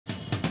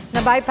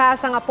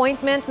Na-bypass ang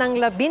appointment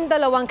ng 12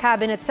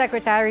 cabinet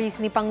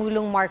secretaries ni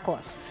Pangulong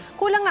Marcos.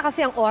 Kulang na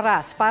kasi ang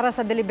oras para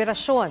sa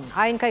deliberasyon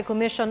ayon kay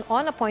Commission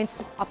on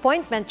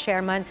Appointment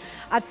Chairman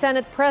at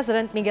Senate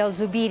President Miguel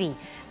Zubiri.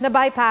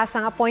 Na-bypass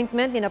ang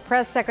appointment ni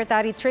Press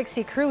Secretary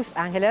Trixie Cruz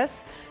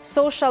Angeles,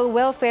 Social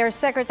Welfare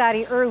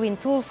Secretary Erwin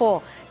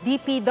Tulfo,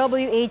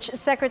 DPWH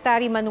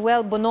Secretary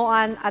Manuel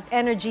Bonoan at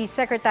Energy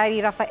Secretary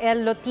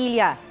Rafael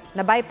Lotilla.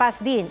 Na-bypass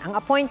din ang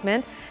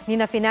appointment ni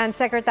Finance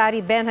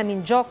Secretary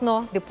Benjamin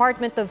Jocno,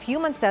 Department of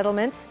Human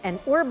Settlements and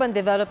Urban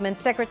Development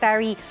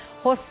Secretary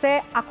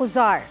Jose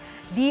Acuzar,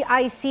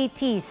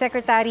 DICT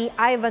Secretary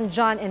Ivan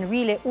John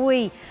Enrile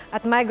Uy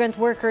at Migrant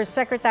Workers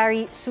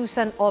Secretary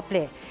Susan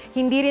Ople.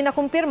 Hindi rin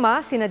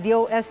nakumpirma sina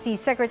DOST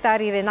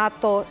Secretary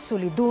Renato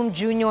Sulidum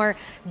Jr.,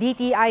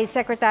 DTI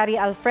Secretary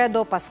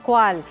Alfredo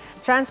Pascual,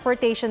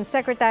 Transportation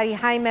Secretary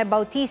Jaime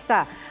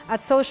Bautista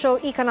at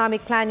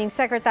Socio-Economic Planning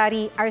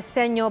Secretary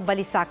Arsenio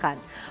Balisacan.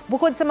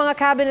 Bukod sa mga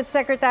cabinet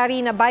secretary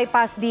na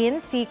bypass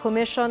din si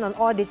Commission on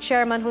Audit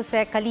Chairman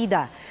Jose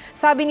Calida.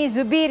 Sabi ni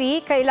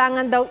Zubiri,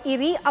 kailangan daw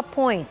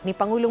i-reappoint ni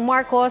Pangulong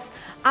Marcos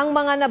ang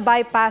mga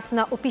na-bypass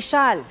na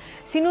opisyal.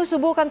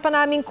 Sinusubukan pa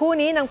naming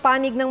kunin ang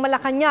panig ng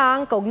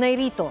Malacanang kaugnay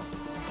rito.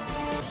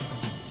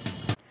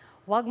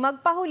 Huwag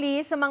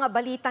magpahuli sa mga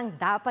balitang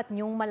dapat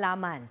niyong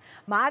malaman.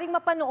 Maaaring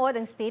mapanood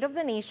ang State of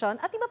the Nation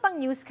at iba pang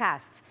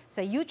newscasts sa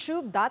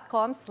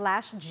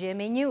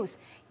youtube.com/GMA News.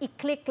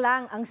 I-click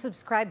lang ang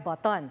subscribe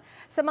button.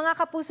 Sa mga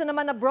kapuso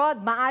naman abroad,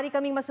 maaari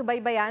kaming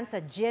masubaybayan sa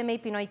GMA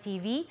Pinoy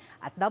TV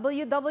at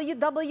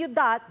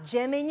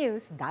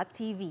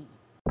www.gmanews.tv.